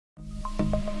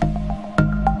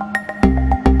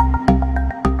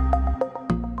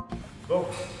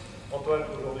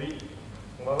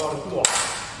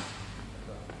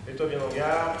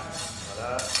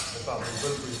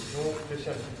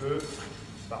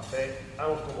Parfait.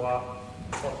 Allonge ton bras.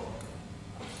 Fends-toi.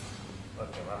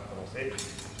 Ok, on va recommencer.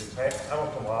 Tu es prêt?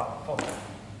 Allonge ton bras. Fends-toi.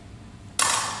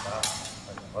 Voilà.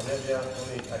 Reviens bien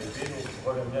tourner à l'épée. Donc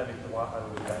reviens bien avec le bras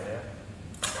allongé derrière.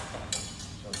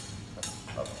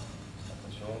 Hop.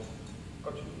 Attention.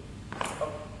 Continue.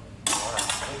 Hop. Voilà.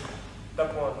 Donc, ta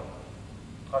pointe.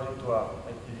 Trajectoire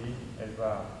rectiligne. Elle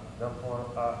va d'un point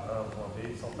A à un point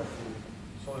B sans passer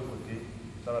sur le côté.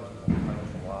 Ça va tout le temps.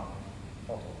 Allonge ton bras.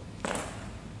 Fends-toi.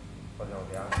 Reviens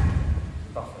en garde.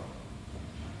 Parfait.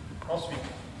 Ensuite,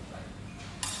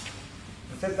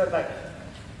 cette attaque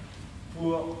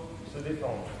pour se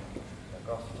défendre.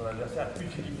 D'accord? Si ton adversaire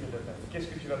utilise cette attaque, qu'est-ce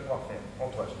que tu vas pouvoir faire en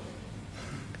toi?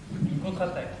 Une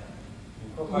contre-attaque.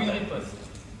 Ou une riposte.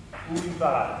 Ou une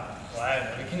parade. Ouais,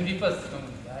 avec une riposte.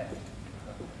 Ouais.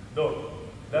 Donc,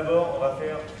 d'abord, on va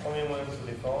faire premier moyen de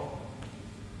se défendre,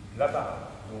 la parade.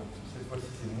 Donc, cette fois-ci,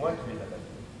 c'est moi qui vais t'attaquer.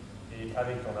 Et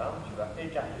avec ton arme, tu vas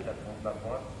écarter la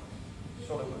pointe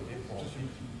sur le côté pour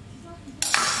ensuite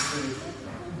te laisser.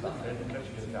 Parfait, donc là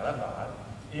tu viens faire la parade.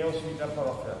 Et ensuite, après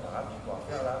avoir fait la parade, tu pourras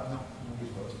faire la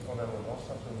riposte en allongeant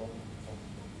simplement.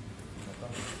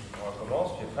 On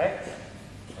recommence, tu es prêt?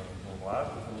 Avec ton bras,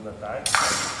 tu fais une attaque, tu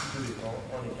te défends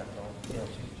en écartant et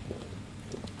ensuite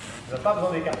tu n'as pas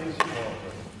besoin d'écarter aussi loin.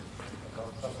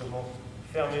 Simplement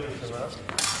fermer le chemin.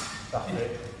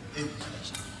 Parfait.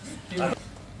 Et alors,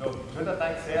 donc, je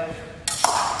t'attaque, Serge.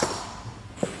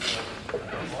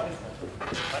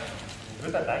 Je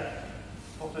t'attaque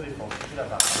pour te défendre. C'est la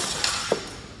parade.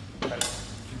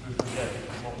 Tu peux choisir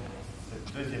effectivement cette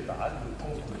deuxième parade, le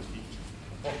contre le stick,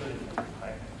 pour te défendre.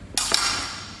 Ouais.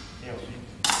 Et ensuite,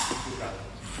 tu te arrêtes.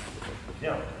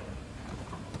 Bien.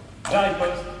 La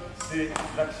riposte, c'est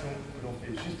l'action que l'on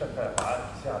fait juste après la parade,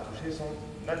 qui sert à toucher son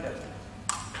adversaire.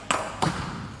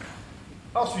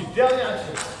 Ensuite, dernière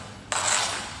action.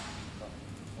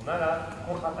 On a la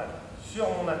contre-attaque. Sur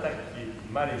mon attaque qui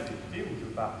est mal exécutée, où je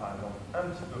pars par exemple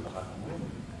un petit peu bras court,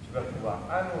 tu vas pouvoir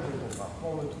allonger ton bras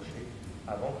pour me toucher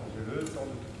avant que j'ai le temps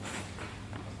de toucher.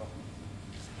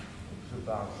 Je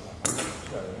pars un peu bras court,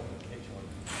 tu allonges et tu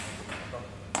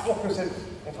reviens. Pour que cette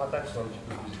contre-attaque soit un petit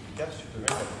peu plus efficace, tu peux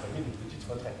même accompagner d'une petite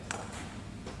retraite.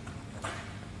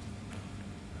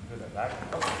 De l'attaque.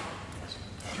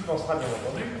 Tu penseras bien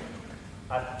entendu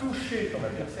à toucher ton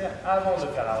adversaire avant de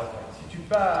faire la retraite. Si tu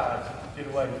pars, si tu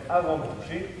t'éloignes avant de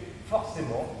toucher,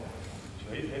 forcément, tu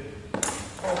risques d'être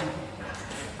en vue.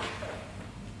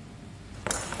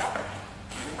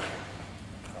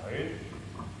 Une.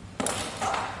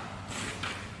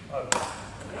 Hop.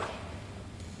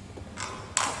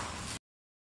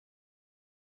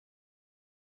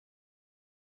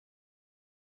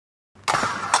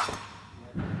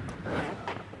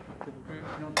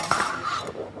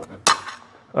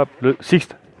 Hop, le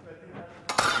sixte.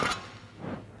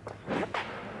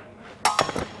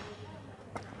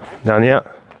 Dernière.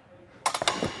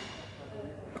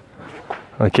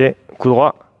 Ok, coup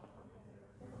droit.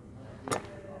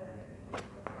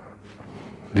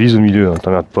 Vise au milieu, hein,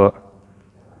 t'emmerdes pas.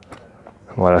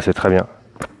 Voilà, c'est très bien.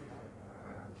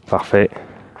 Parfait.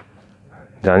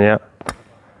 Dernière.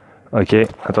 Ok,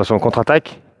 attention,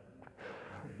 contre-attaque.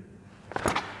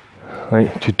 Oui,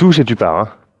 tu touches et tu pars. Hein.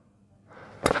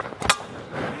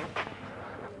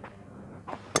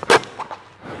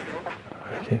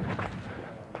 Okay.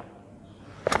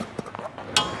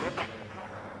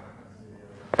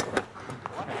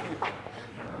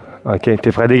 Ok,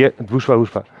 t'es prêt, bouge pas,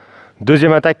 bouge pas.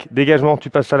 Deuxième attaque, dégagement, tu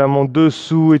passes à la main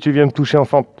dessous et tu viens me toucher en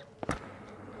fente.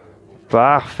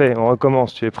 Parfait, on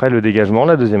recommence, tu es prêt, le dégagement,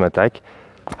 la deuxième attaque.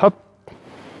 Hop.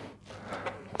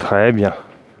 Très bien.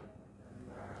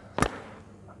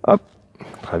 Hop,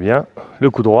 très bien. Le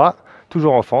coup droit,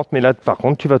 toujours en fente, mais là par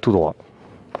contre tu vas tout droit.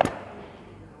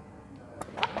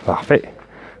 Parfait.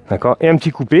 D'accord. Et un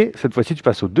petit coupé, cette fois-ci tu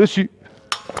passes au-dessus.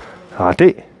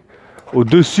 Raté.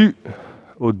 Au-dessus.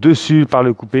 Au-dessus par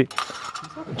le coupé.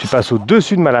 Tu passes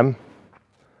au-dessus de ma lame.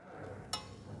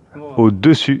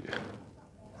 Au-dessus.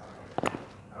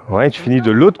 Ouais, tu finis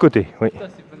de l'autre côté. Oui.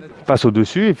 Passe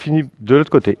au-dessus et finis de l'autre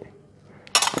côté.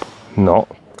 Non,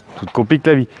 tout te complique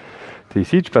la vie. Tu es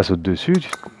ici, tu passes au-dessus.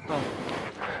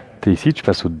 Tu es ici, tu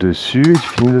passes au-dessus et tu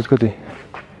finis de l'autre côté.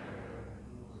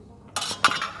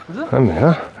 Ah, mais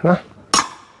là, là.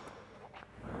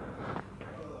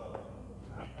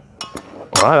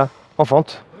 Voilà, en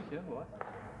fente.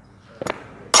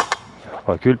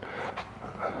 Recule.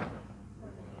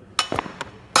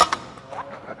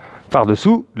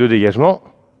 Par-dessous, le dégagement.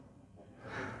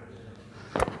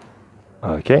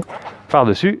 Ok.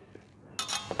 Par-dessus.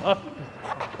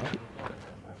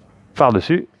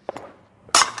 Par-dessus.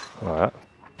 Voilà.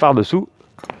 Par-dessous.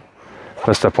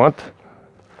 Passe ta pointe.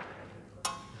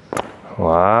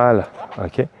 Voilà,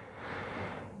 ok.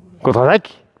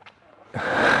 Contre-attaque.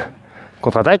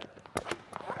 Contre-attaque.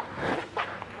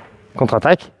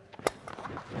 Contre-attaque.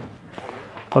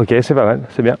 Ok, c'est pas mal,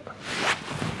 c'est bien.